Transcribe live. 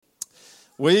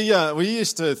We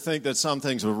used to think that some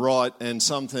things were right and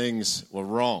some things were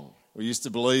wrong. We used to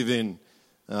believe in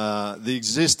the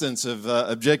existence of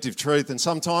objective truth, and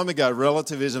some time ago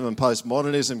relativism and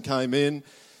postmodernism came in,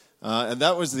 and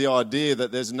that was the idea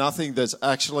that there's nothing that's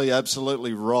actually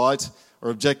absolutely right or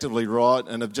objectively right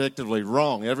and objectively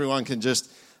wrong. Everyone can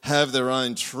just have their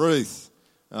own truth,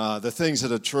 the things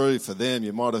that are true for them.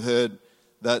 You might have heard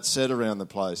that said around the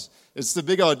place. It's the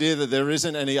big idea that there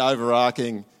isn't any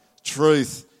overarching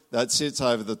truth that sits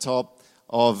over the top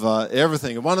of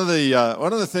everything. And one of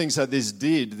the things that this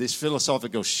did, this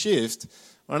philosophical shift,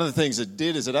 one of the things it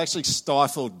did is it actually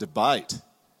stifled debate.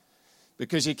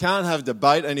 Because you can't have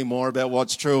debate anymore about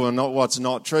what's true and not what's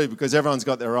not true, because everyone's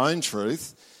got their own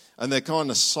truth and they're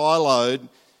kind of siloed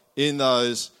in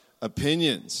those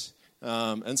opinions.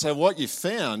 And so what you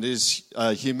found is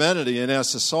humanity in our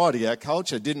society, our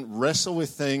culture, didn't wrestle with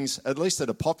things, at least at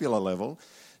a popular level,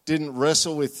 didn't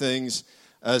wrestle with things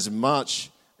as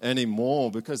much anymore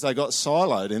because they got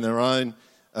siloed in their own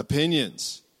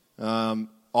opinions. I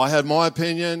had my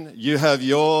opinion, you have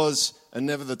yours, and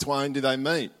never the twain do they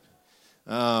meet.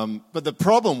 But the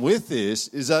problem with this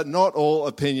is that not all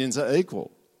opinions are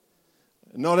equal.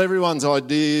 Not everyone's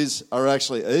ideas are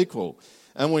actually equal,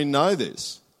 and we know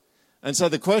this. And so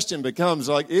the question becomes,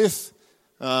 like, if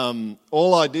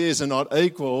all ideas are not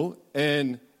equal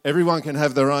and everyone can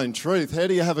have their own truth, how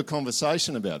do you have a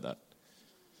conversation about that?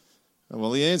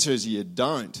 Well, the answer is you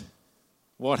don't.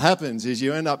 What happens is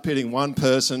you end up pitting one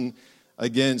person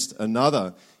against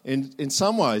another. In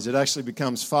some ways, it actually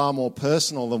becomes far more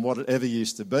personal than what it ever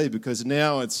used to be, because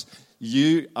now it's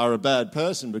you are a bad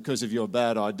person because of your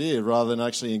bad idea rather than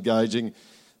actually engaging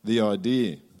the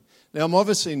idea. Now, I'm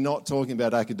obviously not talking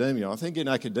about academia. I think in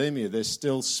academia there's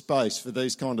still space for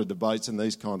these kind of debates and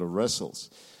these kind of wrestles.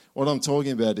 What I'm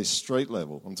talking about is street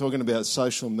level. I'm talking about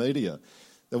social media,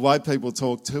 the way people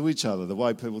talk to each other, the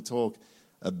way people talk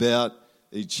about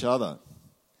each other.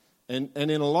 And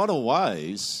in a lot of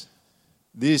ways,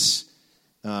 this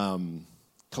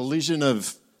collision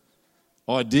of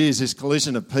ideas, this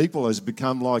collision of people has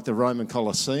become like the Roman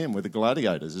Colosseum with the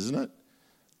gladiators, isn't it?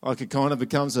 Like it kind of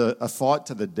becomes a fight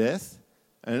to the death,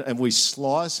 and we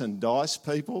slice and dice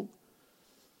people.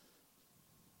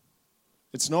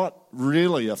 It's not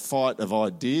really a fight of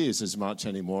ideas as much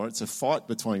anymore. It's a fight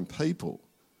between people.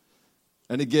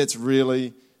 And it gets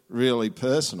really, really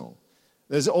personal.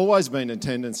 There's always been a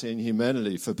tendency in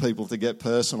humanity for people to get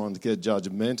personal and to get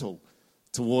judgmental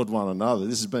toward one another.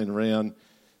 This has been around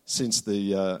since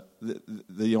the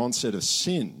onset of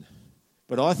sin.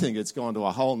 But I think it's gone to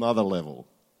a whole nother level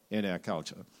in our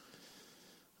culture.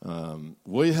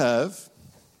 We have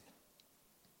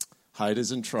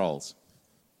haters and trolls.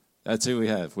 That's who we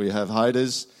have. We have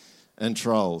haters and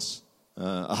trolls.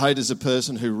 A hater is a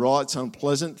person who writes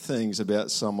unpleasant things about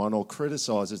someone or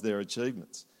criticises their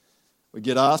achievements. We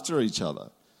get after each other.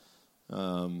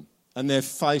 And they're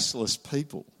faceless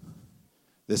people.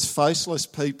 There's faceless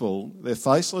people. They're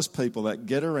faceless people that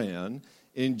get around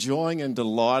enjoying and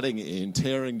delighting in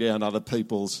tearing down other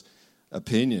people's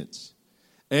opinions.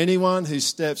 Anyone who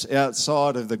steps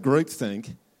outside of the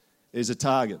groupthink is a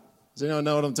target. Does anyone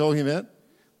know what I'm talking about?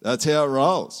 That's how it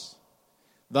rolls.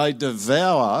 They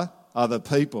devour other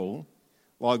people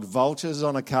like vultures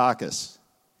on a carcass.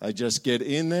 They just get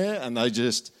in there and they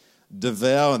just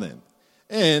devour them.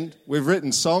 And we've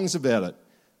written songs about it.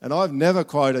 And I've never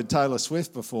quoted Taylor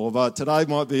Swift before, but today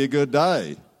might be a good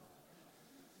day.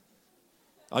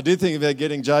 I did think about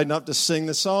getting Jaden up to sing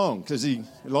the song because he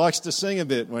likes to sing a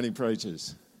bit when he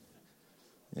preaches.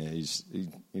 Yeah,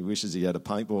 he wishes he had a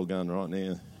paintball gun right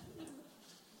now.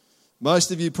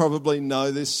 Most of you probably know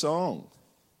this song.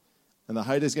 And the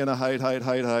hater's going to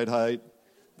hate.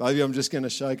 Maybe I'm just going to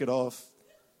shake it off.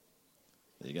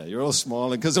 There you go. You're all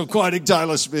smiling because I'm quoting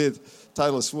Taylor Swift.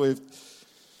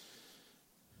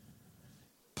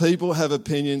 People have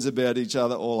opinions about each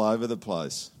other all over the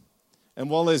place. And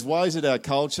while there's ways that our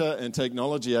culture and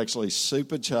technology actually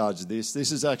supercharge this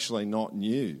is actually not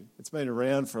new. It's been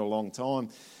around for a long time.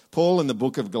 Paul in the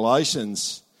book of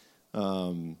Galatians,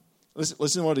 listen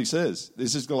to what he says.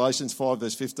 This is Galatians 5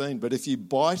 verse 15. But if you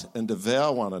bite and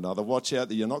devour one another, watch out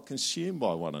that you're not consumed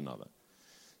by one another.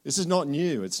 This is not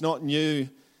new. It's not new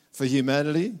for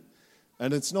humanity.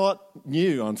 And it's not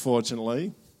new,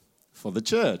 unfortunately, for the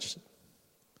church.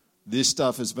 This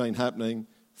stuff has been happening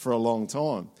for a long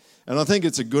time. And I think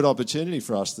it's a good opportunity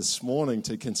for us this morning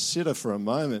to consider for a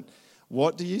moment,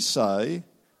 what do you say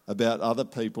about other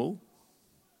people?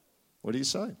 What do you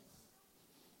say?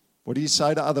 What do you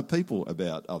say to other people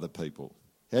about other people?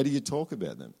 How do you talk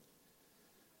about them?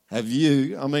 Have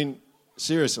you,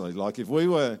 seriously, like if we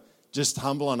were just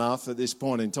humble enough at this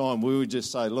point in time, we would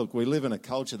just say, look, we live in a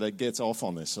culture that gets off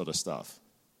on this sort of stuff.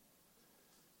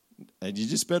 And you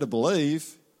just better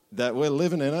believe that we're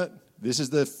living in it. This is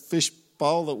the fish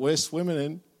bowl that we're swimming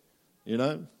in. You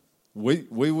know, we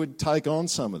would take on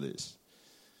some of this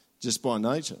just by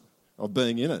nature of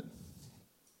being in it.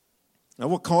 Now,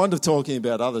 what kind of talking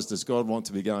about others does God want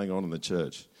to be going on in the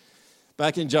church?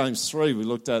 Back in James 3, we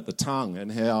looked at the tongue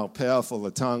and how powerful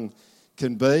the tongue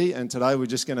can be. And today we're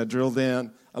just going to drill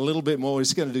down a little bit more. We're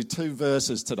just going to do 2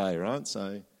 verses today, right? So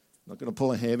I'm not going to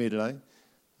pull a hammy today.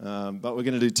 But we're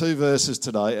going to do 2 verses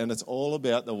today, and it's all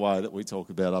about the way that we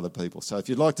talk about other people. So if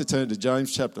you'd like to turn to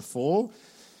James chapter 4,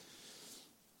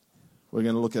 we're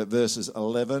going to look at verses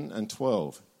 11 and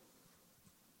 12.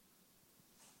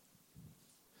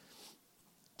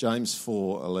 James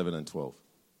 4, 11 and 12.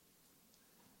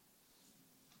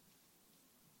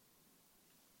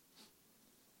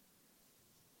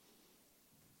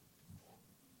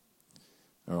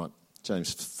 All right,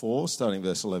 James 4, starting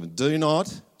verse 11. Do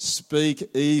not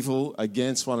speak evil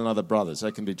against one another, brothers.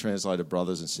 That can be translated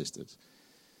brothers and sisters.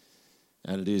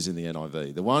 And it is in the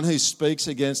NIV. The one who speaks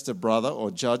against a brother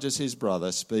or judges his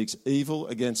brother speaks evil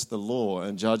against the law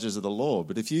and judges of the law.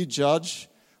 But if you judge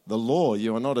the law,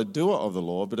 you are not a doer of the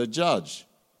law, but a judge.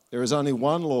 There is only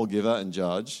one lawgiver and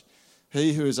judge,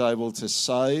 he who is able to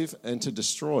save and to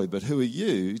destroy. But who are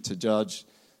you to judge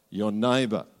your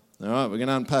neighbour? All right, we're going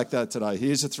to unpack that today.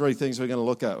 Here's the 3 things we're going to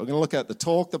look at. We're going to look at the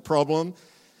talk, the problem,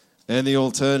 and the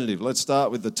alternative. Let's start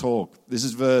with the talk. This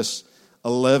is verse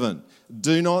 11.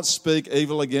 Do not speak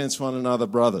evil against one another,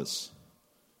 brothers.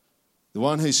 The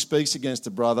one who speaks against a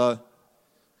brother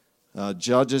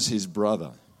judges his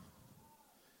brother.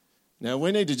 Now,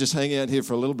 we need to just hang out here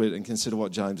for a little bit and consider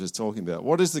what James is talking about.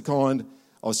 What is the kind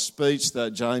of speech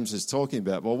that James is talking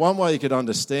about? Well, one way you could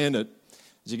understand it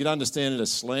is you could understand it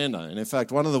as slander. And in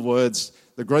fact, one of the words,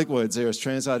 the Greek words there is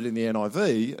translated in the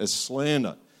NIV as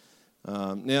slander.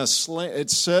 Now, it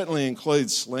certainly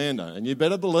includes slander. And you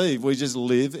better believe we just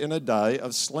live in a day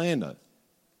of slander.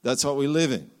 That's what we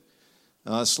live in.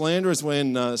 Slander is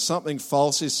when something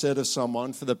false is said of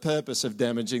someone for the purpose of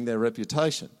damaging their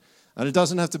reputation. And it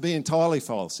doesn't have to be entirely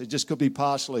false. It just could be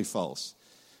partially false.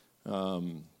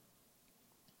 You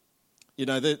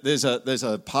know, there's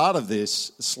a part of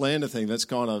this slander thing that's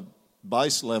kind of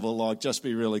base level, like just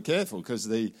be really careful, because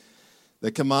the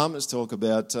commandments talk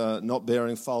about not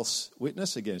bearing false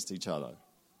witness against each other.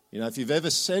 You know, if you've ever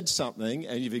said something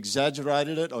and you've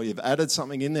exaggerated it or you've added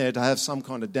something in there to have some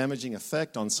kind of damaging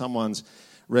effect on someone's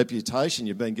reputation,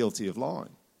 you've been guilty of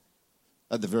lying,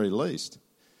 at the very least.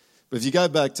 But if you go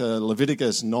back to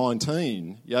Leviticus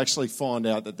 19, you actually find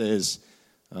out that there's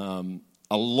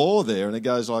a law there, and it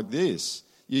goes like this.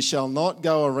 You shall not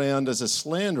go around as a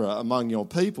slanderer among your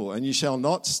people, and you shall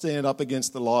not stand up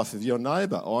against the life of your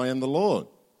neighbour. I am the Lord.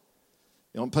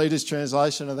 You want Peter's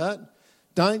translation of that?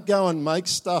 Don't go and make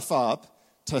stuff up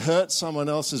to hurt someone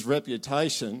else's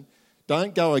reputation.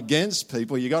 Don't go against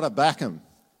people. You've got to back them.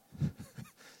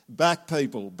 Back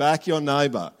people. Back your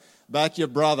neighbour. Back your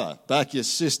brother. Back your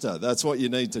sister. That's what you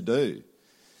need to do.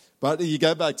 But you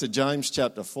go back to James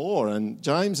chapter 4, and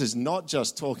James is not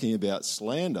just talking about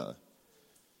slander.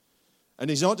 And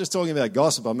he's not just talking about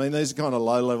gossip. I mean, these are kind of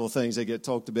low-level things that get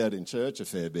talked about in church a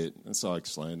fair bit. It's like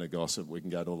slander, gossip. We can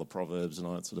go to all the Proverbs and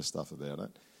all that sort of stuff about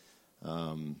it.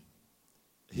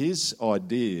 His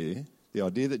idea, the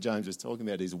idea that James is talking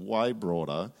about, is way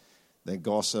broader than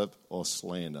gossip or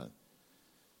slander.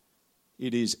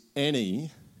 It is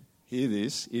any, hear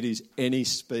this, it is any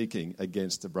speaking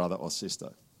against a brother or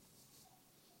sister.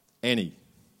 Any.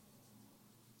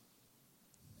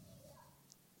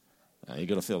 Now, you've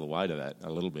got to feel the weight of that a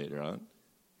little bit, right?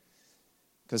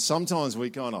 Because sometimes we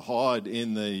kind of hide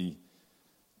in the,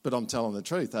 but I'm telling the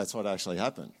truth, that's what actually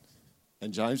happened.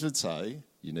 And James would say,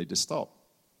 you need to stop.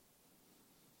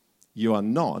 You are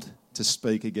not to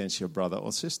speak against your brother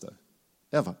or sister,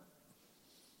 ever.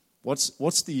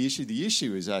 What's the issue? The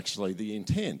issue is actually the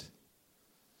intent.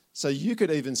 So you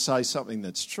could even say something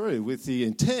that's true with the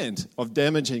intent of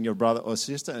damaging your brother or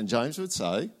sister, and James would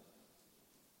say,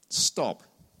 stop.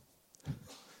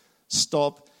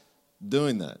 Stop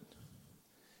doing that.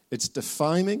 It's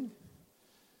defaming,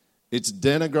 it's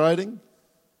denigrating,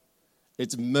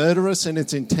 it's murderous in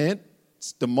its intent,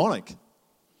 it's demonic.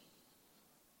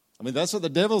 I mean, that's what the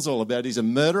devil's all about. He's a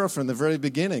murderer from the very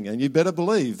beginning, and you better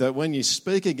believe that when you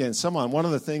speak against someone, one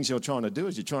of the things you're trying to do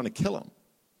is you're trying to kill them.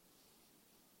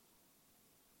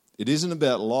 It isn't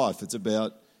about life, it's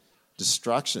about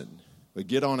destruction. We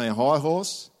get on our high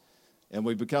horse and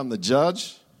we become the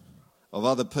judge of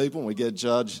other people and we get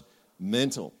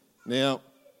judgmental. Now,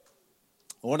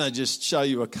 I want to just show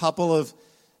you a couple of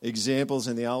examples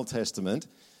in the Old Testament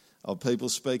of people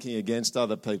speaking against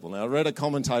other people. Now, I read a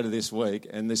commentator this week,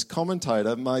 and this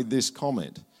commentator made this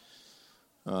comment.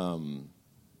 The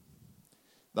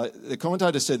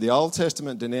commentator said the Old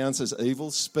Testament denounces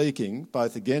evil speaking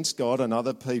both against God and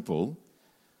other people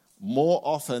more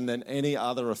often than any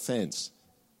other offence.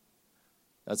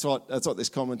 That's what this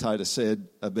commentator said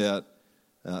about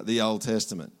the Old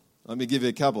Testament. Let me give you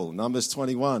a couple. Numbers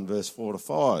 21, verse 4 to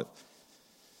 5.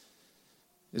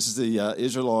 This is the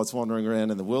Israelites wandering around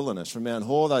in the wilderness. From Mount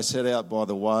Hor they set out by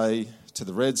the way to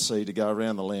the Red Sea to go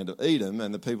around the land of Edom,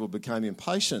 and the people became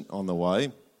impatient on the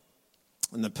way.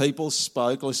 And the people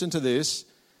spoke, listen to this,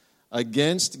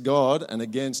 against God and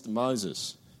against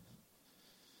Moses.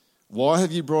 Why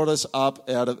have you brought us up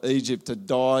out of Egypt to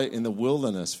die in the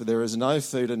wilderness? For there is no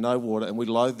food and no water, and we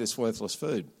loathe this worthless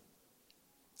food.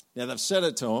 Now, they've said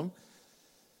it to him,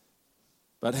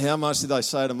 but how much did they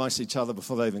say it amongst each other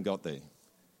before they even got there?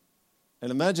 And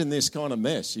imagine this kind of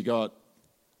mess. You got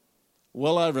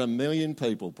well over 1 million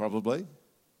people probably,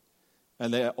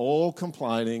 and they're all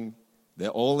complaining, they're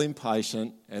all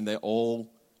impatient, and they're all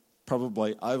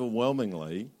probably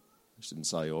overwhelmingly, I shouldn't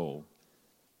say all,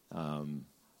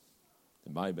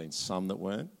 there may have been some that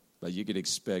weren't, but you could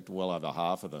expect well over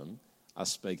half of them are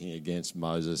speaking against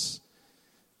Moses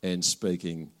and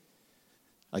speaking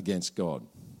against God.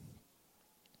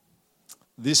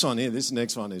 This one here, this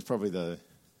next one is probably the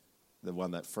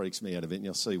one that freaks me out of it, and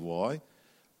you'll see why.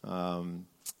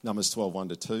 Numbers 12, 1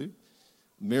 to 2.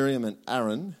 Miriam and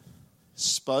Aaron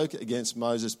spoke against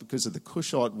Moses because of the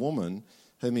Cushite woman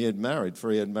whom he had married,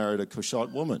 for he had married a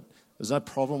Cushite woman. There's no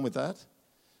problem with that.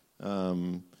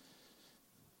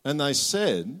 And they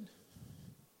said,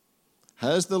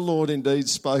 has the Lord indeed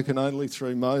spoken only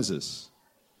through Moses?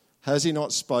 Has he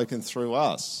not spoken through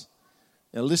us?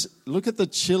 Now listen, look at the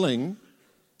chilling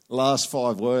last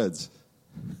 5 words.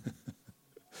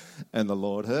 And the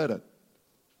Lord heard it.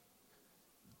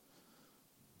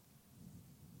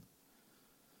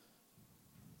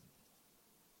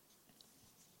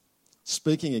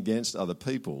 Speaking against other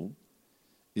people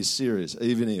is serious,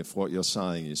 even if what you're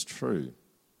saying is true.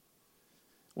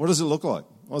 What does it look like?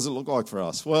 What does it look like for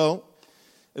us? Well,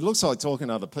 it looks like talking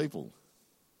to other people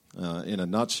in a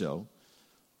nutshell.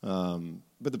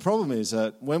 But the problem is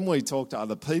that when we talk to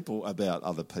other people about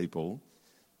other people,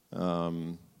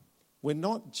 we're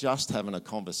not just having a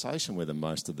conversation with them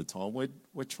most of the time.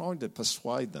 We're trying to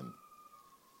persuade them.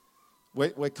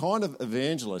 We're kind of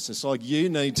evangelists. It's like you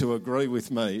need to agree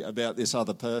with me about this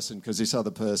other person because this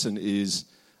other person is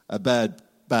a bad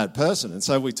person. And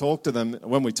so we talk to them,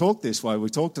 when we talk this way, we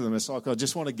talk to them, it's like, I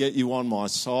just want to get you on my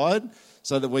side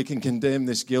so that we can condemn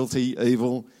this guilty,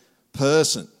 evil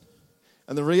person.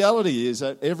 And the reality is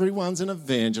that everyone's an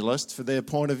evangelist for their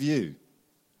point of view.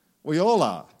 We all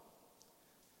are.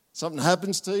 Something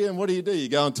happens to you, and what do? You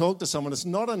go and talk to someone. It's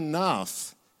not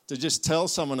enough to just tell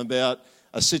someone about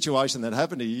a situation that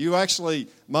happened to you. You actually,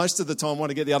 most of the time,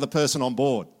 want to get the other person on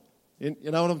board. You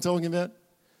know what I'm talking about?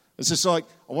 It's just like,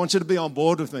 I want you to be on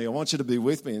board with me. I want you to be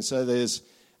with me. And so there's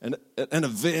an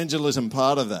evangelism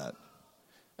part of that.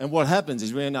 And what happens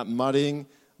is we end up muddying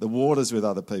the waters with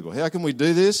other people. How can we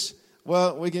do this?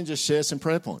 Well, we can just share some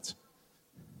prayer points.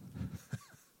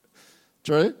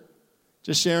 True?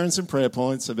 Just sharing some prayer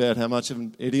points about how much of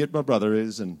an idiot my brother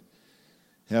is and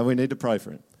how we need to pray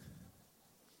for him.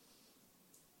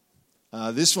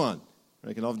 This one, I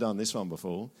reckon I've done this one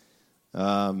before.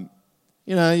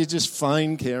 You just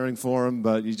feign caring for them,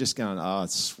 but you're just going,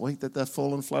 it's sweet that they're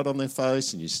falling flat on their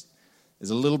face. And there's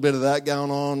a little bit of that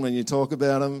going on when you talk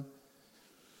about them.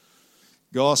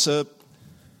 Gossip.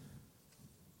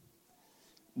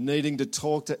 Needing to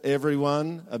talk to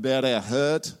everyone about our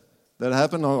hurt that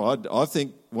happened. I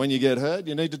think when you get hurt,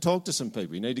 you need to talk to some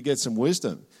people. You need to get some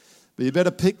wisdom. But you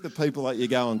better pick the people that you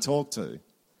go and talk to.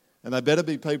 And they better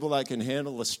be people that can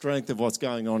handle the strength of what's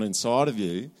going on inside of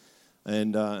you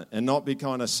and not be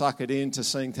kind of suckered into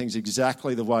seeing things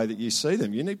exactly the way that you see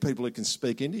them. You need people who can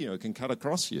speak into you, who can cut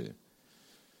across you.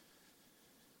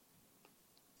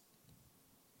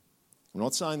 I'm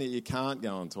not saying that you can't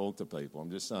go and talk to people. I'm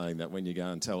just saying that when you go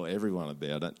and tell everyone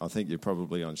about it, I think you're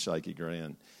probably on shaky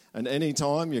ground. And any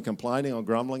time you're complaining or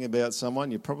grumbling about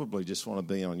someone, you probably just want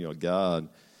to be on your guard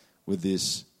with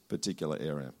this particular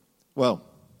area. Well,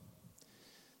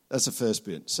 that's the first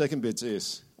bit. Second bit's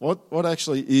this. What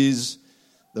actually is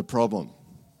the problem?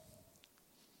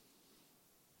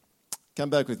 Come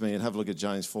back with me and have a look at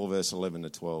James 4, verse 11 to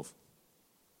 12.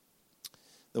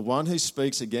 The one who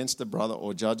speaks against a brother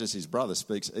or judges his brother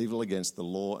speaks evil against the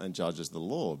law and judges the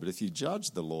law. But if you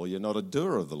judge the law, you're not a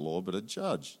doer of the law, but a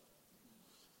judge.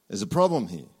 There's a problem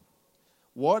here.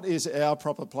 What is our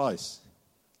proper place?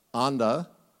 Under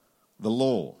the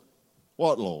law.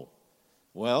 What law?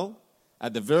 Well,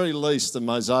 at the very least, the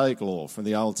Mosaic law from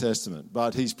the Old Testament.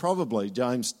 But he's probably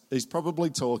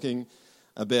talking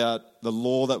about the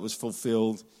law that was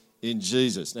fulfilled in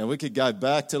Jesus. Now, we could go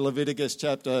back to Leviticus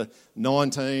chapter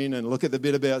 19 and look at the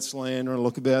bit about slander and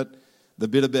look about the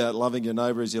bit about loving your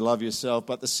neighbour as you love yourself.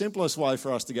 But the simplest way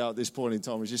for us to go at this point in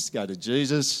time is just to go to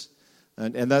Jesus.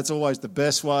 And that's always the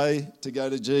best way to go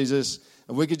to Jesus.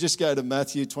 And we could just go to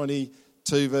Matthew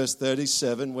 22, verse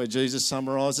 37, where Jesus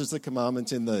summarises the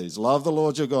commandments in these. Love the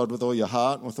Lord your God with all your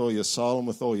heart and with all your soul and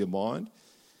with all your mind.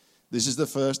 This is the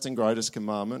first and greatest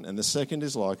commandment. And the second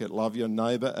is like it. Love your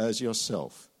neighbour as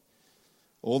yourself.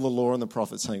 All the law and the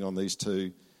prophets hang on these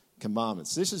two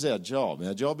commandments. This is our job.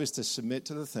 Our job is to submit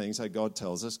to the things that God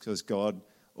tells us, because God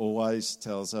always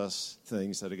tells us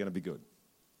things that are going to be good.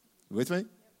 You with me?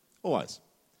 Always.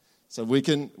 So we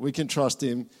can trust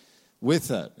him with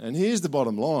that. And here's the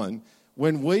bottom line.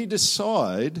 When we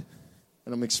decide,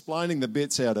 and I'm explaining the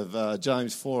bits out of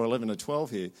James 4:11 to 12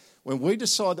 here, when we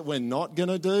decide that we're not going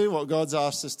to do what God's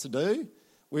asked us to do,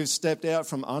 we've stepped out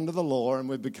from under the law and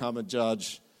we've become a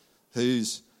judge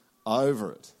who's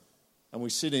over it. And we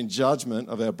sit in judgment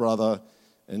of our brother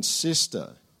and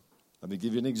sister. Let me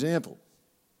give you an example.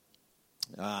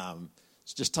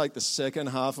 Let's just take the second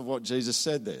half of what Jesus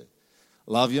said there.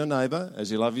 Love your neighbour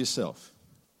as you love yourself.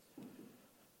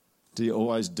 Do you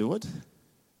always do it?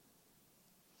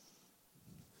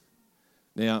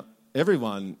 Now,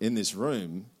 everyone in this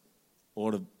room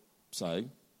ought to say,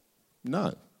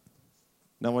 no.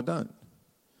 No, I don't.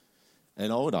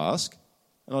 And I would ask,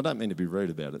 and I don't mean to be rude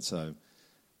about it, so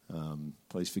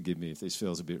please forgive me if this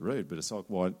feels a bit rude, but it's like,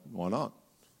 why not?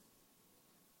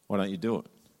 Why don't you do it?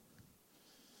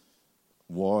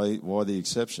 Why the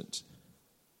exceptions?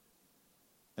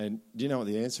 And do you know what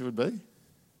the answer would be?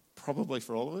 Probably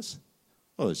for all of us.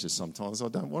 Well, it's just sometimes I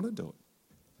don't want to do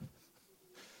it.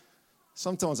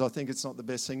 Sometimes I think it's not the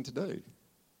best thing to do. Do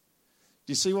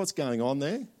you see what's going on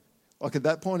there? Like at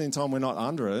that point in time, we're not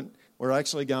under it. We're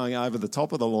actually going over the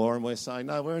top of the law and we're saying,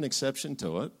 no, we're an exception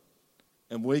to it.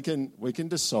 And we can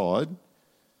decide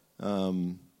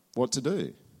what to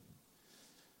do.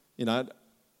 You know,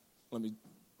 let me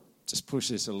just push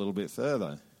this a little bit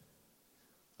further.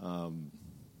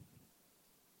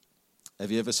 Have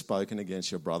you ever spoken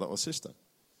against your brother or sister?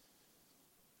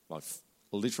 Like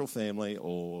literal family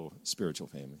or spiritual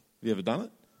family? Have you ever done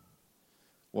it?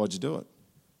 Why'd you do it?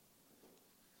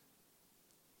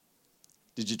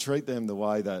 Did you treat them the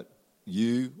way that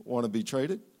you want to be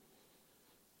treated?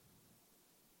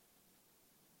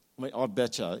 I mean, I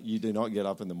bet you do not get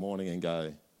up in the morning and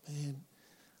go, man,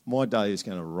 my day is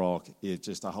going to rock if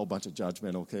just a whole bunch of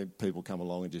judgmental people come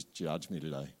along and just judge me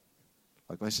today.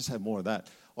 Like, let's just have more of that.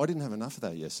 I didn't have enough of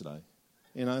that yesterday.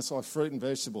 You know, it's like fruit and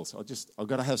vegetables. I've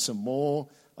got to have some more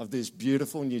of this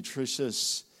beautiful,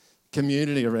 nutritious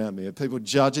community around me of people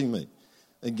judging me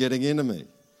and getting into me.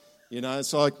 You know,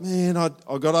 it's like, man, I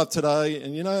got up today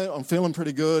and, you know, I'm feeling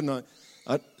pretty good.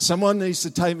 And someone needs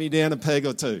to take me down a peg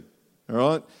or two, all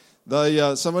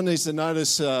right? Someone needs to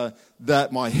notice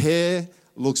that my hair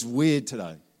looks weird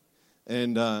today.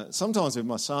 And sometimes with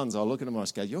my sons, I look at them and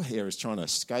I go, your hair is trying to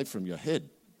escape from your head,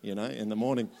 you know, in the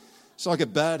morning. It's like a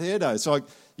bad hair day. It's like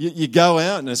you go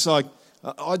out and it's like,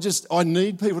 I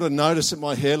need people to notice that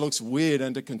my hair looks weird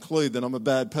and to conclude that I'm a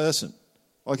bad person.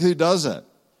 Like, who does that?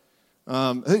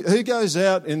 Who goes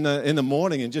out in the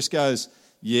morning and just goes,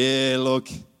 yeah, look,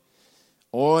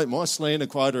 my slander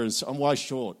quota is, I'm way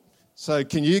short. So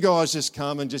can you guys just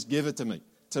come and just give it to me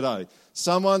today?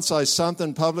 Someone say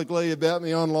something publicly about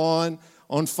me online,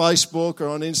 on Facebook or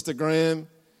on Instagram.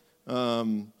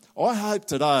 I hope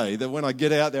today that when I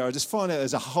get out there, I just find out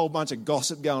there's a whole bunch of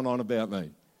gossip going on about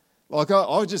me. Like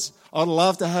I'd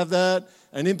love to have that.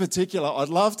 And in particular, I'd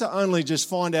love to only just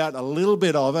find out a little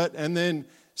bit of it and then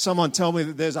someone tell me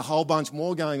that there's a whole bunch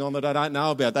more going on that I don't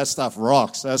know about. That stuff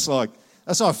rocks. That's like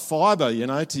fibre, you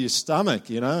know, to your stomach,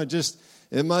 you know.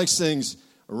 It makes things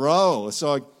roll. It's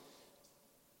like,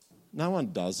 no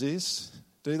one does this,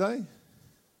 do they?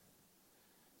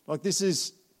 Like this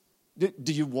is,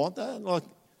 do you want that? Like,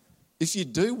 if you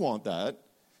do want that,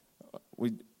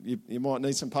 you might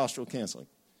need some pastoral counselling.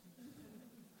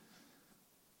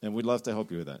 And we'd love to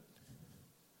help you with that.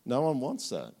 No one wants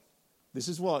that. This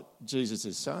is what Jesus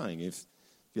is saying. If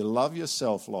you love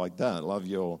yourself like that, love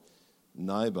your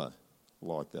neighbour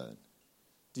like that,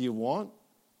 do you want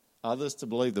others to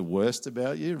believe the worst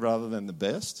about you rather than the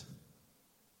best?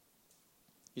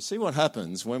 You see what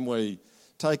happens when we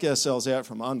take ourselves out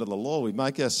from under the law? We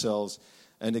make ourselves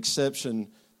an exception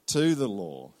to the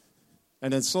law.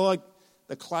 And it's like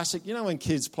the classic, you know when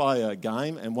kids play a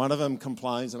game and one of them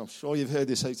complains, and I'm sure you've heard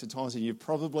this heaps of times, and you've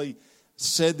probably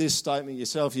said this statement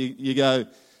yourself, you go,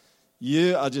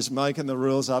 you are just making the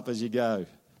rules up as you go.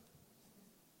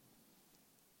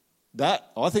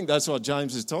 I think that's what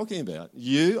James is talking about.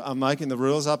 You are making the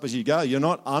rules up as you go. You're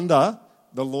not under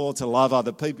the law to love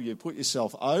other people. You put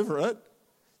yourself over it.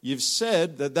 You've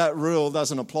said that rule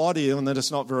doesn't apply to you and that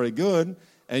it's not very good,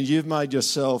 and you've made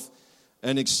yourself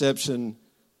an exception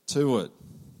to it.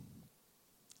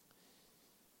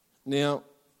 Now,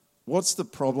 what's the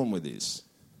problem with this?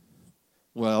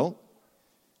 Well,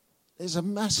 there's a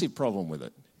massive problem with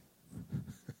it.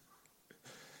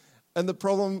 And the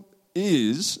problem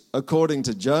is, according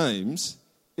to James,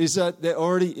 is that there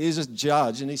already is a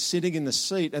judge and he's sitting in the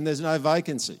seat and there's no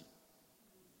vacancy.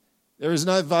 There is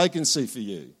no vacancy for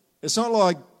you. It's not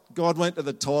like God went to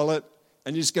the toilet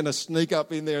and you're just going to sneak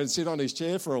up in there and sit on his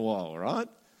chair for a while, right?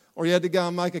 Or you had to go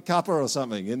and make a cuppa or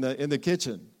something in the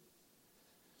kitchen.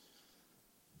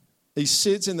 He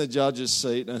sits in the judge's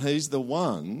seat and he's the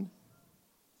one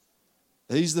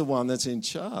that's in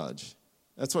charge.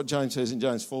 That's what James says in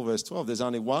James 4 verse 12. There's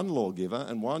only one lawgiver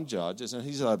and one judge, and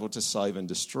he's able to save and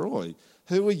destroy.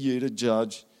 Who are you to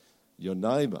judge your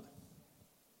neighbour?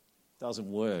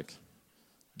 Doesn't work.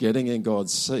 Getting in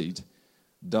God's seat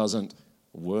doesn't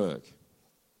work.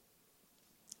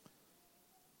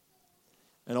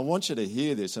 And I want you to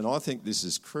hear this, and I think this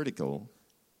is critical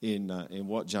in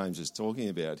what James is talking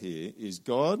about here, is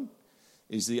God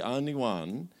is the only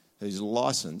one who's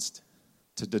licensed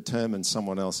to determine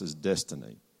someone else's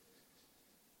destiny.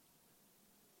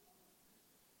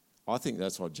 I think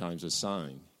that's what James is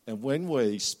saying. And when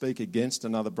we speak against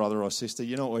another brother or sister,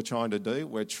 you know what we're trying to do?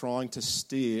 We're trying to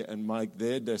steer and make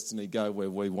their destiny go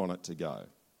where we want it to go.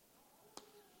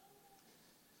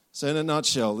 So in a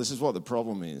nutshell, this is what the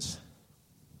problem is.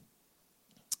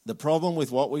 The problem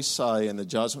with what we say and the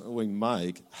judgment we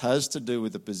make has to do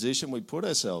with the position we put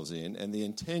ourselves in and the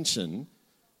intention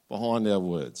behind our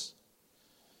words.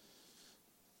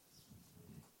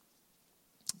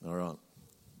 All right.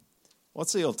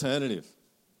 What's the alternative?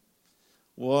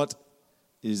 What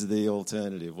is the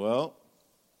alternative? Well,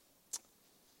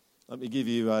 let me give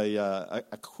you a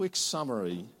quick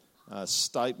summary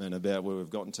statement about where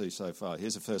we've gotten to so far.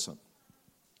 Here's the first one.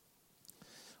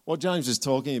 What James is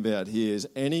talking about here is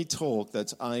any talk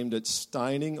that's aimed at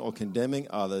staining or condemning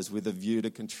others with a view to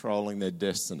controlling their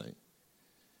destiny.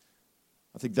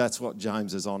 I think that's what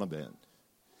James is on about.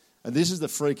 And this is the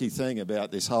freaky thing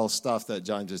about this whole stuff that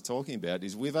James is talking about,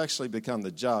 is we've actually become the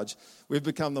judge. We've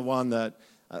become the one that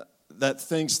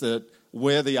thinks that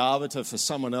we're the arbiter for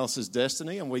someone else's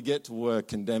destiny, and we get to work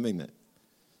condemning them.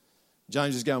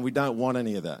 James is going, we don't want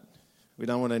any of that. We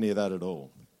don't want any of that at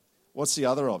all. What's the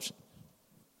other option?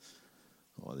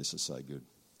 Oh, this is so good.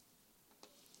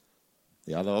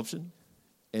 The other option?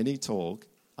 Any talk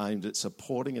aimed at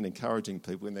supporting and encouraging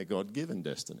people in their God-given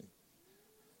destiny.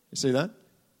 You see that?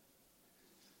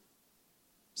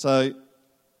 So,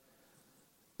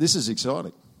 this is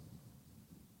exciting.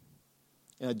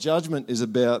 Our judgment is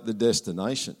about the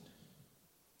destination.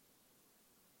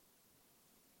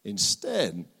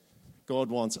 Instead, God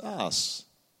wants us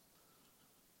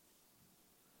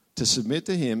to submit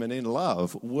to him and in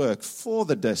love work for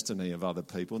the destiny of other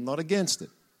people, not against it.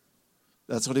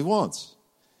 That's what he wants.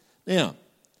 Now,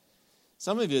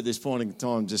 some of you at this point in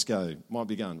time might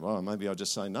be going, well, maybe I'll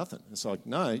just say nothing. It's like,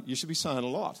 no, you should be saying a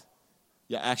lot.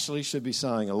 You actually should be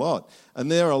saying a lot.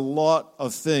 And there are a lot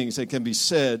of things that can be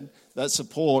said that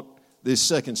support this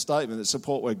second statement, that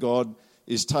support where God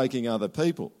is taking other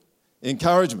people.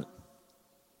 Encouragement.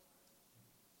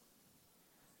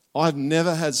 I've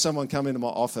never had someone come into my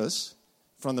office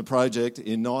from the project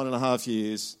in 9.5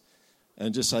 years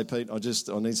and just say, Pete, I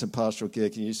need some pastoral care.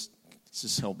 Can you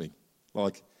just help me?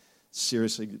 Like,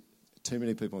 seriously, too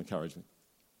many people encourage me.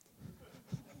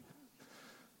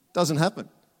 Doesn't happen.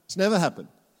 It's never happened.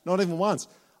 Not even once.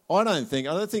 I don't think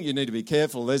you need to be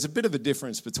careful. There's a bit of a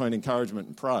difference between encouragement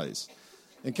and praise.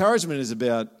 Encouragement is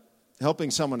about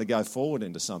helping someone to go forward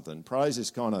into something. Praise is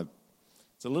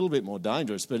it's a little bit more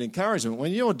dangerous. But encouragement,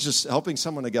 when you're just helping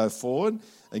someone to go forward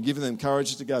and giving them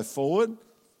courage to go forward,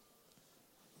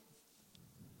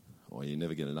 you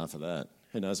never get enough of that.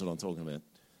 Who knows what I'm talking about?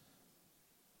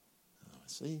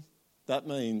 See? That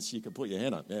means you can put your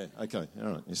hand up. Yeah, okay, all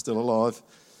right. You're still alive.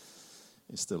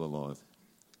 You're still alive.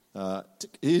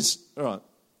 Here's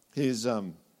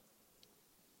a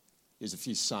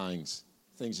few sayings,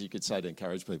 things you could say to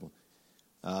encourage people.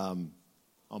 I'm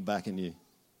backing you.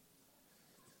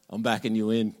 I'm backing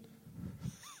you in.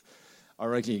 I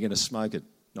reckon you're going to smoke it.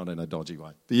 Not in a dodgy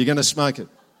way, but you're going to smoke it.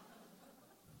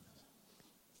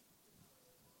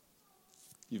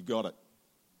 you've got it.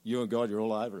 You and God, you're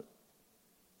all over it.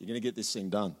 You're going to get this thing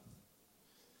done.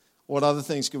 What other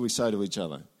things could we say to each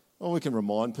other? Well, we can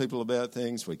remind people about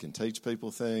things. We can teach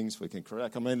people things. We can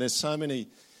correct. I mean, there's so many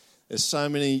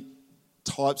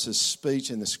types of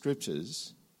speech in the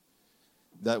Scriptures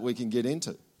that we can get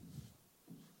into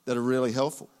that are really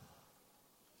helpful.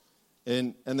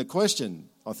 And the question,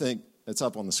 I think it's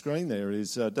up on the screen there,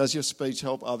 is does your speech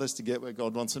help others to get where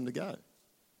God wants them to go?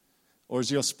 Or is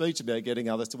your speech about getting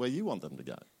others to where you want them to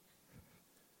go?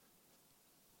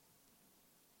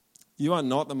 You are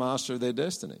not the master of their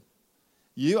destiny.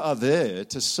 You are there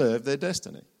to serve their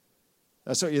destiny.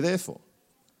 That's what you're there for.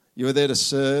 You are there to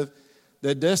serve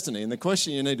their destiny. And the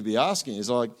question you need to be asking is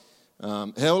like,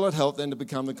 how will it help them to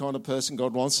become the kind of person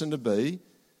God wants them to be?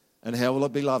 And how will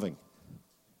it be loving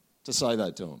to say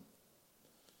that to them?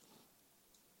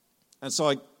 And it's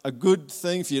like a good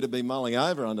thing for you to be mulling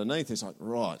over underneath. It's like,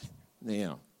 right,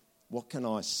 now, what can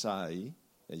I say?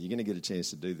 Now, you're going to get a chance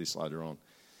to do this later on.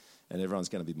 And everyone's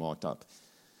going to be mic'd up.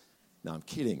 No, I'm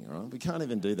kidding, all right? We can't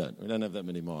even do that. We don't have that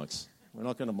many mics. We're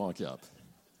not going to mic you up,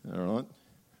 all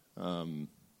right?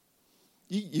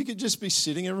 You could just be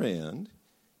sitting around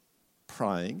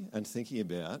praying and thinking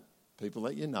about people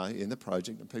that you know in the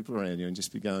project and people around you and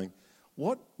just be going,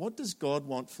 what does God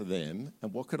want for them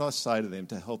and what could I say to them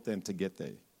to help them to get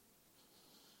there?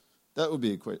 That would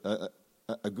be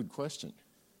a good question.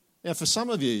 Now, for some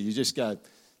of you, you just go,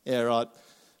 yeah, right,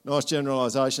 nice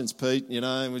generalisations, Pete,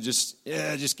 and we just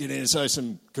get in and say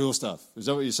some cool stuff. Is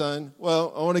that what you're saying?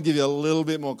 Well, I want to give you a little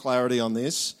bit more clarity on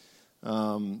this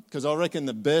because I reckon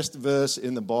the best verse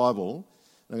in the Bible,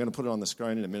 and I'm going to put it on the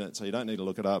screen in a minute so you don't need to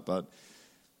look it up, but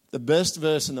the best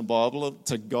verse in the Bible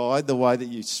to guide the way that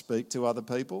you speak to other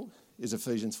people is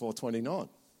Ephesians 4:29.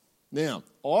 Now,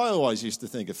 I always used to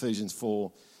think Ephesians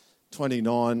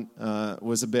 4:29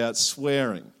 was about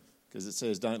swearing because it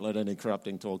says, don't let any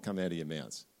corrupting talk come out of your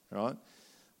mouths. Right?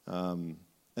 And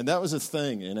that was a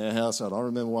thing in our household. I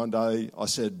remember one day I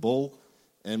said bull,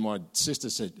 and my sister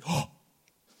said, oh,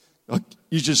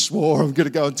 you just swore, I'm going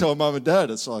to go and tell mum and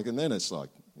dad. It's like, and then it's like,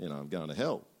 I'm going to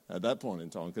hell at that point in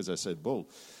time because I said bull.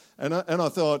 And I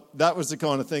thought that was the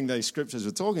kind of thing these scriptures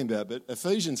were talking about. But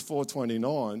Ephesians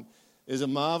 4:29 is a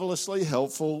marvellously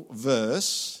helpful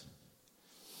verse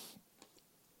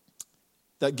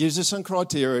that gives us some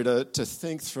criteria to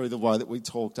think through the way that we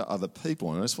talk to other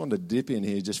people. And I just wanted to dip in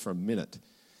here just for a minute.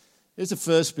 Here's the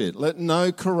first bit. Let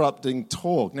no corrupting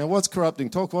talk. Now, what's corrupting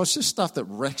talk? Well, it's just stuff that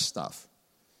wrecks stuff.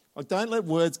 Like, don't let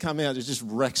words come out that just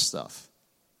wreck stuff.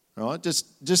 All right?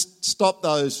 Just stop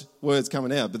those words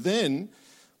coming out. But then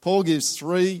Paul gives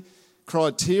 3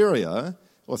 criteria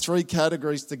or 3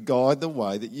 categories to guide the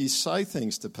way that you say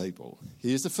things to people.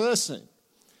 Here's the first thing.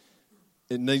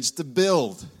 It needs to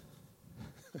build.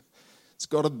 It's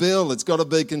got to build. It's got to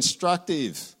be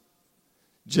constructive.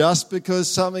 Just because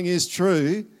something is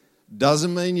true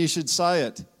doesn't mean you should say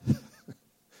it.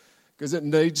 Because it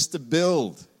needs to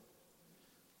build.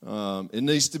 It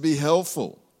needs to be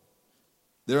helpful.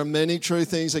 There are many true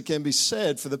things that can be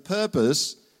said for the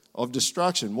purpose of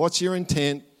destruction. What's your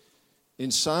intent in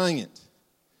saying it?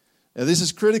 Now, this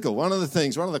is critical. One of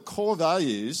the core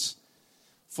values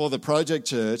for the Project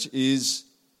Church is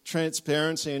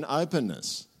transparency and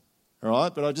openness. All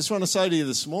right, but I just want to say to you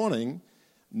this morning,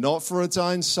 not for its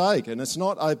own sake, and it's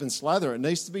not open slather. It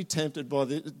needs to be tempered by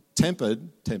It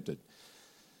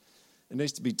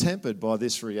needs to be tempered by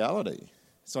this reality.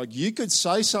 It's like you could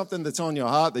say something that's on your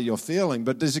heart that you're feeling,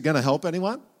 but is it going to help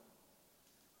anyone?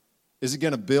 Is it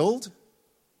going to build?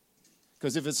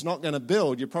 Because if it's not going to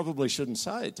build, you probably shouldn't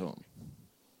say it to them.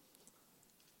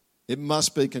 It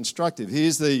must be constructive.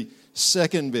 Here's the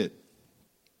second bit.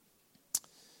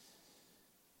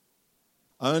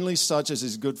 Only such as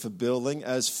is good for building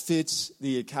as fits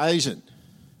the occasion.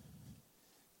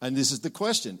 And this is the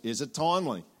question. Is it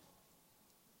timely?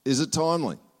 Is it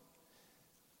timely?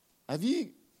 Have you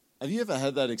ever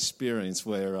had that experience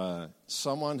where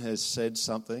someone has said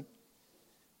something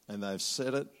and they've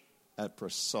said it at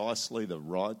precisely the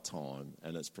right time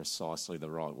and it's precisely the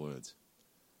right words?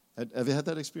 Have you had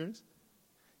that experience?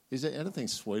 Is there anything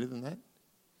sweeter than that?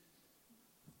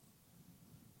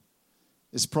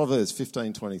 It's Proverbs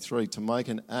 15:23. To make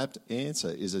an apt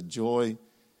answer is a joy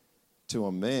to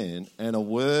a man, and a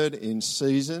word in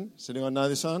season. Does anyone know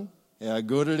this one? How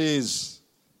good it is.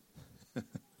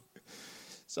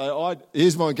 So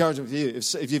here's my encouragement for you.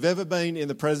 If you've ever been in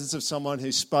the presence of someone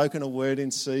who's spoken a word in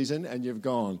season and you've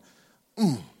gone,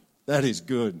 that is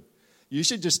good, you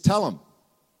should just tell them.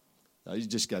 No, you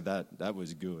just go, that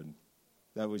was good.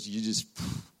 You just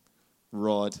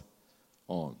right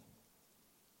on.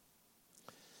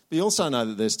 But you also know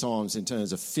that there's times in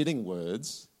terms of fitting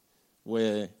words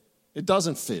where it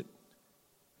doesn't fit.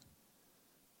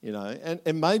 You know,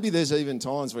 and maybe there's even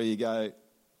times where you go,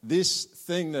 this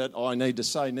thing that I need to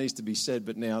say needs to be said,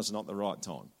 but now's not the right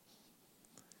time.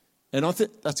 And I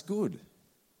think that's good.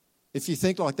 If you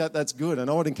think like that, that's good. And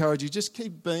I would encourage you, just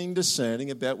keep being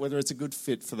discerning about whether it's a good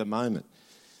fit for the moment.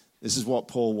 This is what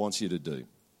Paul wants you to do.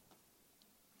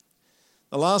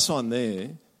 The last one there,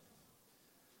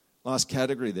 last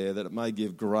category there, that it may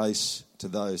give grace to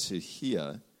those who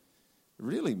hear,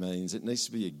 really means it needs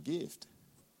to be a gift,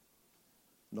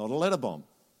 not a letter bomb.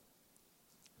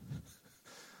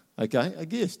 Okay, a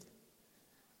gift.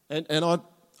 And I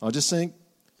just think,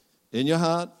 in your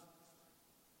heart,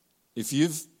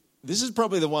 this is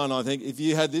probably the one I think, if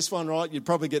you had this one right, you'd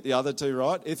probably get the other two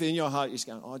right. If in your heart you're just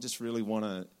going, I just really want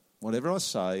to, whatever I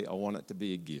say, I want it to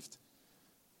be a gift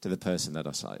to the person that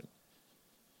I say it.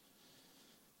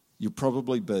 You'll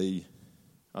probably be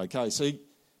okay. See,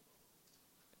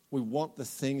 we want the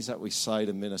things that we say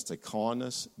to minister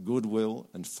kindness, goodwill,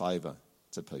 and favour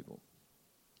to people.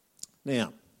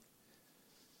 Now,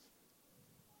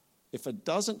 if it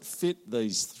doesn't fit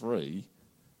these three,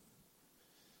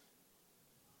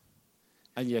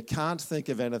 and you can't think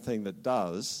of anything that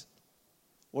does,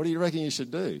 what do you reckon you should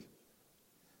do?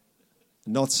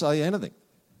 Not say anything.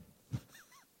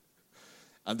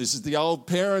 And this is the old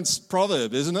parents'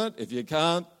 proverb, isn't it? If you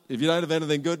don't have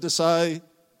anything good to say,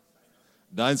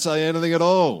 don't say anything at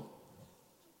all.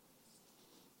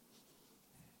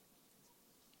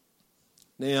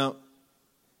 Now,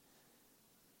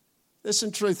 there's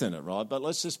some truth in it, right? But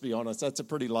let's just be honest, that's a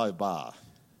pretty low bar,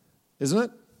 isn't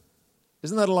it?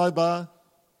 Isn't that a low bar?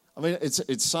 I mean,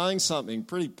 it's saying something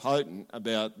pretty potent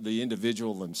about the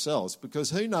individual themselves, because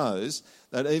who knows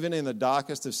that even in the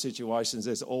darkest of situations,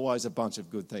 there's always a bunch of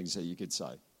good things that you could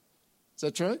say. Is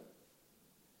that true?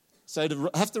 So to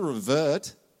have to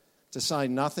revert to say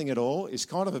nothing at all is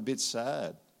kind of a bit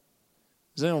sad.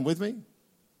 Is anyone with me?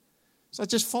 So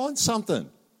just find something.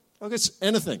 Like it's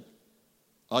anything.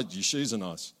 Oh, your shoes are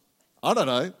nice. I don't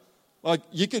know. Like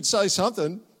you could say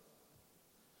something.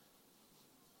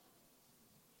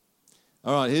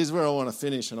 All right, here's where I want to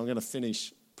finish, and I'm going to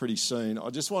finish pretty soon.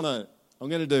 I'm going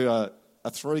to do a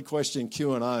 3-question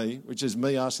Q&A, which is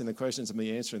me asking the questions and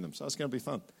me answering them. So it's going to be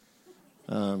fun.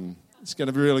 It's going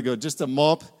to be really good. Just to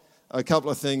mop a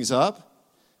couple of things up.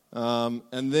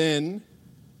 And then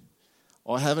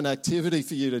I have an activity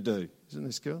for you to do. Isn't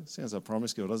this cool? Sounds like primary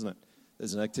school, doesn't it?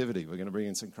 There's an activity. We're going to bring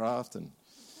in some craft. And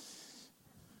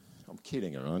I'm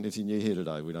kidding, all right? If you're new here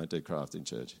today, we don't do craft in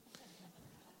church.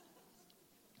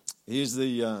 Here's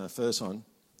the first one.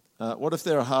 What if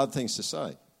there are hard things to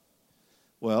say?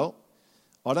 Well,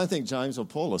 I don't think James or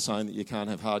Paul are saying that you can't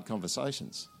have hard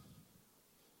conversations.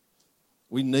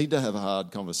 We need to have a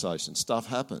hard conversation. Stuff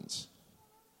happens.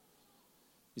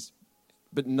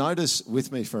 But notice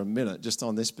with me for a minute, just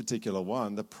on this particular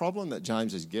one, the problem that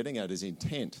James is getting at is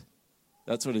intent.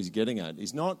 That's what he's getting at.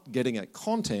 He's not getting at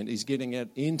content, he's getting at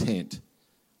intent.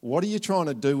 What are you trying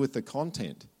to do with the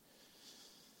content?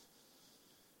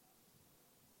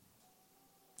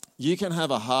 You can have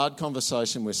a hard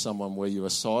conversation with someone where you are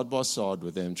side by side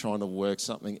with them trying to work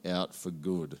something out for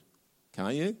good.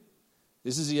 Can't you?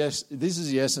 This is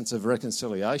the essence of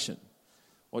reconciliation,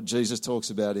 what Jesus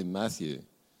talks about in Matthew.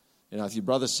 You know, if your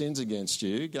brother sins against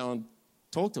you, go and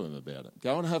talk to him about it.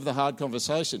 Go and have the hard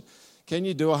conversation. Can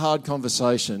you do a hard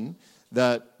conversation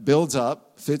that builds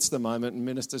up, fits the moment, and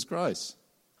ministers grace?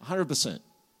 100%.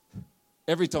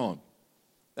 Every time.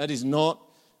 That is not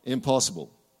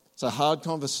impossible. So hard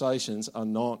conversations are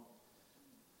not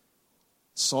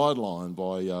sidelined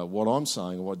by what I'm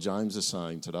saying or what James is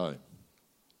saying today.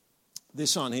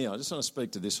 This one here, I just want to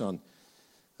speak to this one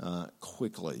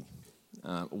quickly.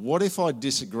 What if I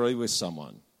disagree with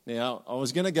someone? Now, I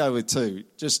was going to go with 2,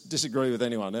 just disagree with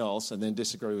anyone else and then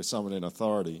disagree with someone in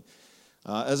authority.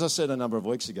 As I said a number of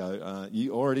weeks ago,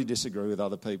 you already disagree with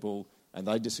other people and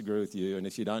they disagree with you. And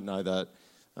if you don't know that,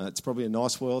 it's probably a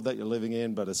nice world that you're living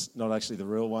in, but it's not actually the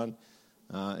real one.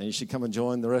 And you should come and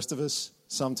join the rest of us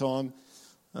sometime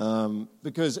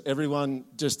because everyone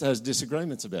just has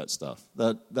disagreements about stuff.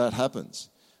 That happens.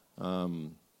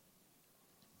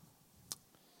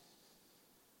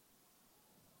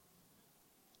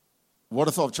 What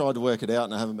if I've tried to work it out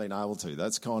and I haven't been able to?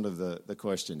 That's kind of the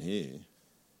question here.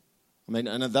 I mean,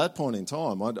 and at that point in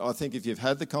time, I think if you've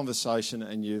had the conversation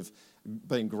and you've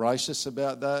been gracious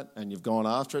about that and you've gone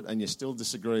after it and you still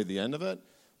disagree at the end of it,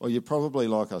 well, you're probably,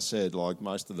 like I said, like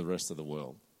most of the rest of the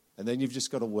world. And then you've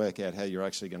just got to work out how you're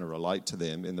actually going to relate to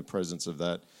them in the presence of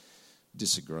that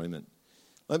disagreement.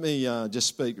 Let me just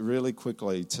speak really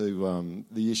quickly to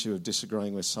the issue of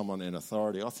disagreeing with someone in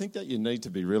authority. I think that you need to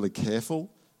be really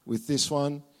careful with this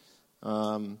one.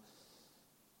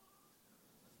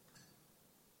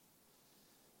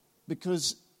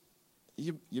 Because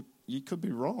you could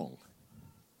be wrong.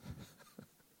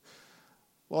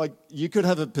 Like, you could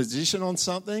have a position on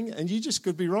something and you just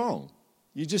could be wrong.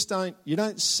 You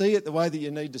don't see it the way that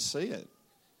you need to see it.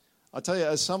 I tell you,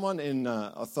 as someone in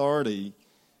authority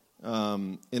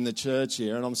in the church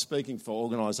here, and I'm speaking for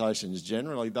organisations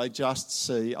generally, they just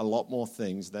see a lot more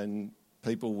things than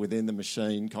people within the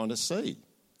machine kind of see.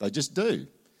 They just do.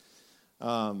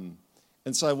 And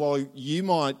so while you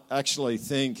might actually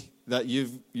think that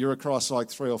you're across like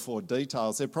 3 or 4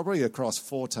 details, they're probably across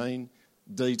 14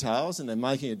 details, and they're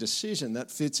making a decision that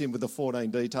fits in with the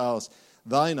 14 details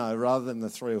they know rather than the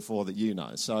 3 or 4 that you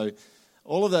know. So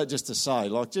all of that just to say,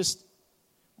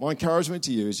 my encouragement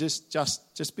to you is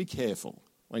just be careful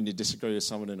when you disagree with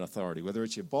someone in authority, whether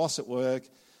it's your boss at work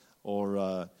or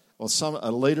a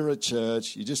leader at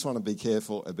church. You just want to be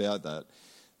careful about that.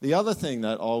 The other thing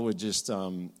that I would just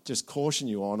caution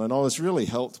you on, and I was really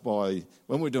helped by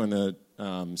when we're doing a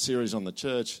series on the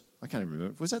church. I can't even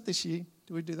remember. Was that this year?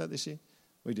 Did we do that this year?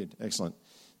 We did. Excellent.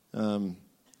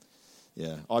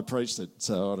 Yeah, I preached it,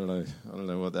 so I don't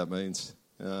know what that means.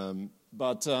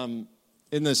 But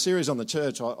in the series on the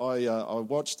church, I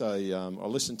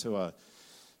listened to a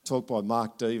talk by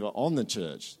Mark Deaver on the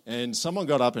church, and someone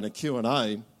got up in a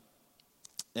Q&A,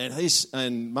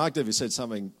 and Mark Deaver said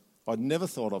something I'd never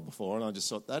thought of before, and I just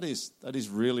thought that is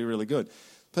really, really good.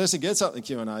 Person gets up in the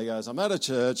Q&A, goes, I'm at a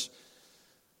church,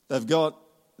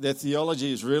 their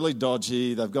theology is really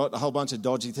dodgy, they've got a whole bunch of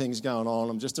dodgy things going on,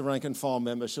 I'm just a rank and file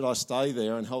member, should I stay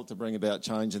there and help to bring about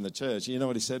change in the church? You know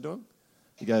what he said to him?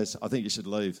 He goes, I think you should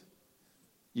leave.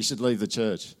 You should leave the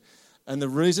church. And the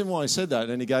reason why he said that,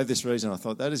 and he gave this reason, I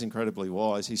thought that is incredibly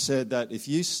wise. He said that if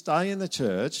you stay in the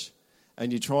church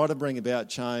and you try to bring about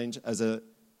change as a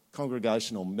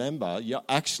congregational member, you're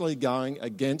actually going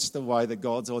against the way that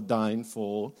God's ordained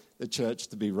for the church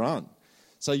to be run.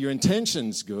 So your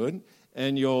intention's good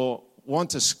and your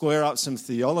want to square up some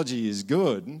theology is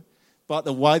good, but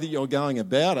the way that you're going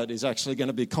about it is actually going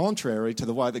to be contrary to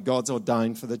the way that God's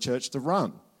ordained for the church to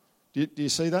run. Do you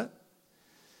see that?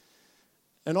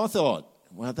 And I thought,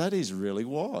 wow, that is really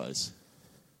wise.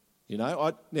 You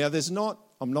know,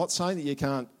 I'm not saying that you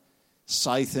can't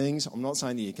say things. I'm not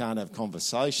saying that you can't have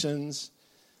conversations.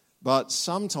 But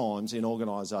sometimes in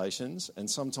organisations and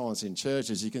sometimes in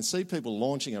churches, you can see people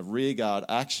launching a rearguard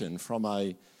action from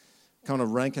a kind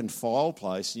of rank and file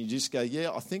place. And you just go,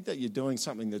 yeah, I think that you're doing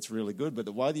something that's really good, but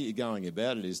the way that you're going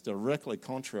about it is directly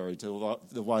contrary to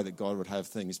the way that God would have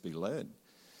things be led.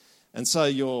 And so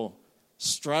your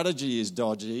strategy is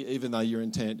dodgy, even though your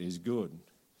intent is good.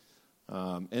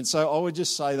 And so I would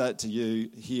just say that to you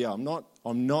here. I'm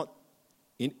not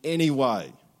in any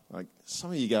way, like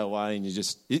some of you go away and you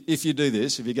just, if you do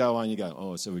this, if you go away and you go,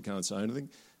 oh, so we can't say anything.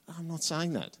 I'm not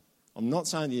saying that. I'm not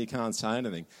saying that you can't say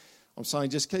anything. I'm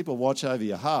saying just keep a watch over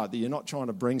your heart that you're not trying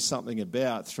to bring something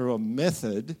about through a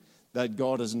method that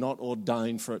God has not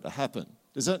ordained for it to happen.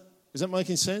 Is that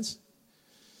making sense?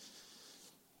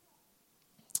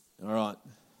 All right.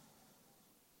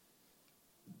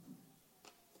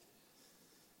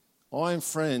 I am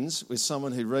friends with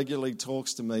someone who regularly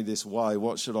talks to me this way.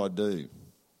 What should I do?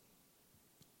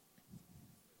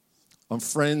 I'm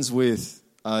friends with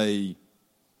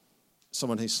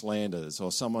someone who slanders or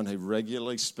someone who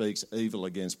regularly speaks evil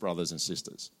against brothers and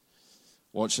sisters.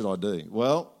 What should I do?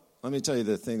 Well, let me tell you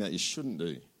the thing that you shouldn't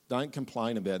do. Don't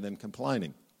complain about them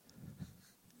complaining.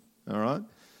 All right?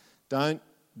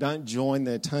 Don't join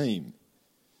their team.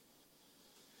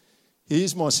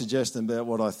 Here's my suggestion about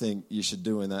what I think you should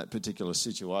do in that particular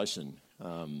situation.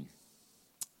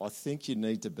 I think you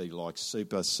need to be like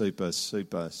super, super,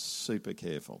 super, super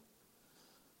careful.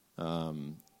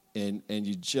 And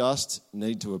you just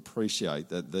need to appreciate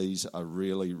that these are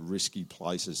really risky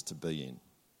places to be in.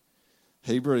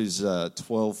 Hebrews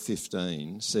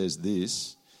 12:15 says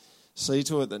this, see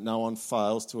to it that no one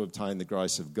fails to obtain the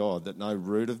grace of God, that no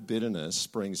root of bitterness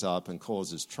springs up and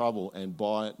causes trouble, and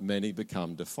by it many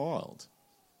become defiled.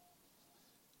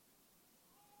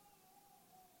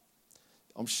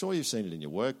 I'm sure you've seen it in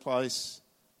your workplace,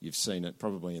 you've seen it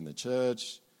probably in the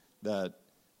church, that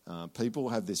people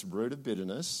have this root of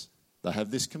bitterness, they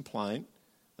have this complaint,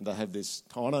 and they have this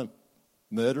kind of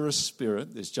murderous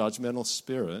spirit, this judgmental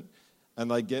spirit,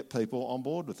 and they get people on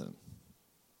board with them.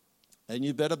 And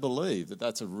you better believe that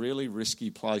that's a really risky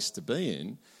place to be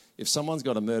in. If someone's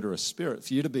got a murderous spirit,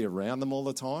 for you to be around them all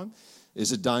the time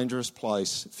is a dangerous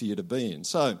place for you to be in.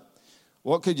 So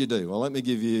What could you do? Well, let me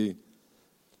give you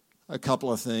a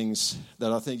couple of things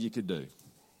that I think you could do.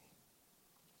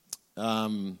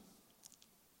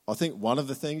 I think one of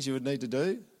the things you would need to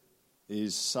do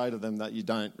is say to them that you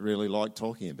don't really like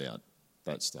talking about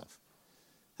that stuff.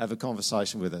 Have a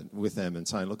conversation with them and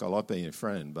saying, look, I like being your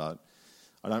friend, but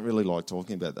I don't really like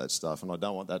talking about that stuff, and I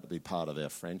don't want that to be part of our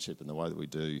friendship and the way that we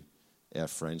do our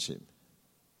friendship.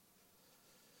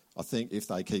 I think if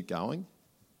they keep going,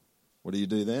 what do you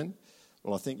do then?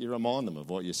 Well, I think you remind them of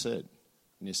what you said.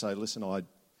 And you say, listen, I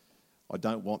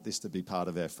don't want this to be part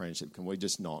of our friendship. Can we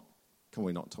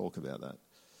not talk about that?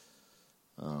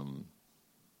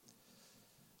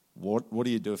 What do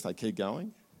you do if they keep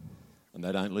going and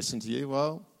they don't listen to you?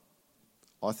 Well,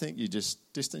 I think you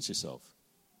just distance yourself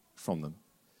from them.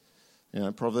 You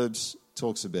know, Proverbs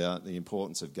talks about the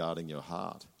importance of guarding your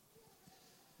heart.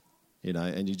 You know,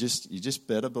 and you just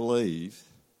better believe.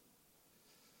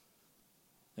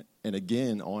 And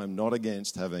again, I am not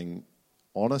against having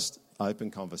honest,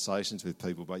 open conversations with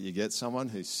people, but you get someone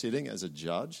who's sitting as a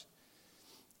judge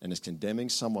and is condemning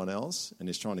someone else and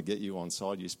is trying to get you on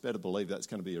side, you just better believe that's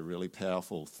going to be a really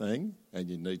powerful thing, and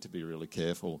you need to be really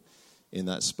careful in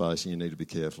that space, and you need to be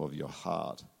careful of your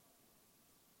heart.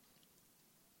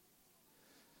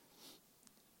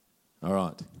 All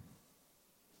right.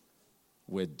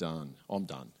 We're done. I'm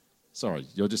done. Sorry,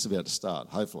 you're just about to start,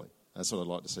 hopefully. That's what I'd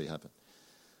like to see happen.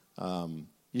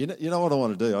 You know what I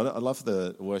want to do? I'd love for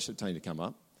the worship team to come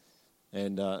up,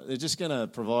 and they're just going to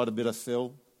provide a bit of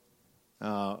fill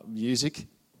music,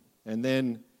 and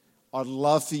then I'd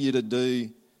love for you to do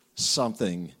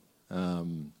something. I'd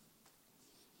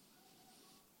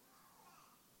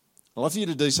love for you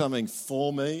to do something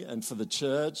for me and for the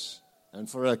church and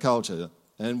for our culture.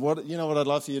 And what I'd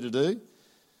love for you to do?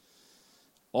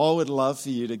 I would love for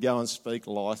you to go and speak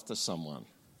life to someone.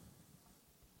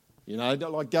 You know,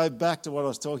 like go back to what I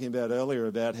was talking about earlier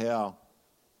about how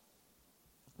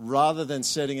rather than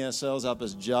setting ourselves up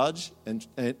as judge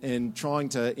and trying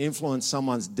to influence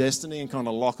someone's destiny and kind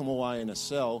of lock them away in a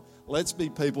cell, let's be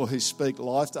people who speak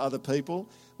life to other people,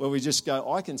 where we just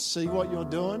go, I can see what you're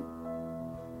doing,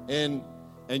 and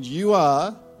you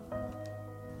are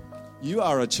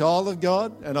a child of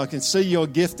God, and I can see your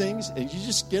giftings, and you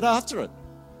just get after it.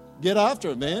 Get after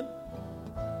it, man.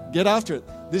 Get after it.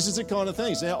 This is the kind of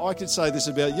things. Now, I could say this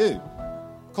about you.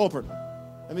 Corporate.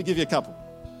 Let me give you a couple.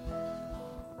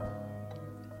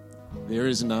 There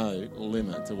is no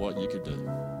limit to what you could do.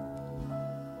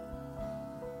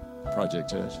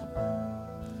 Project Church.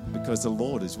 Because the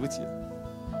Lord is with you.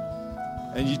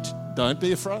 And you don't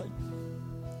be afraid.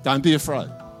 Don't be afraid.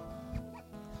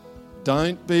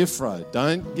 Don't be afraid.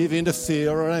 Don't give in to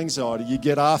fear or anxiety. You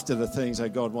get after the things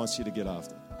that God wants you to get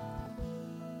after.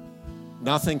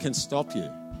 Nothing can stop you.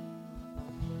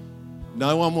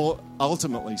 No one will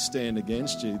ultimately stand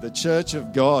against you. The church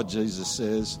of God, Jesus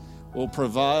says, will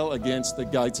prevail against the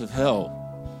gates of hell.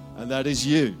 And that is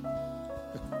you.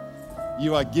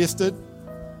 You are gifted.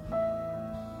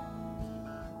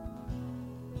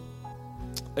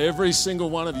 Every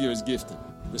single one of you is gifted.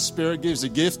 The Spirit gives a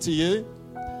gift to you.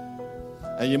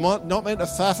 And you're not meant to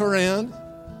faff around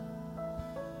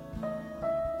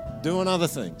doing other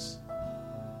things.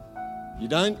 You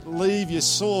don't leave your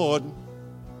sword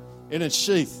in its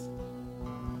sheath.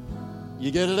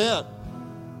 You get it out.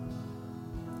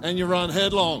 And you run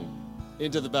headlong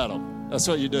into the battle. That's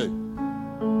what you do.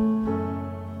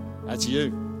 That's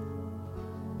you.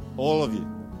 All of you.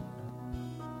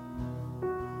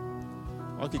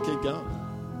 I could keep going.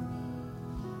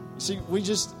 You see,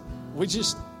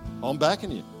 I'm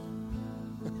backing you.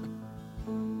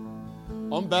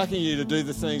 I'm backing you to do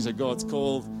the things that God's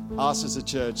called us as a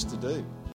church to do.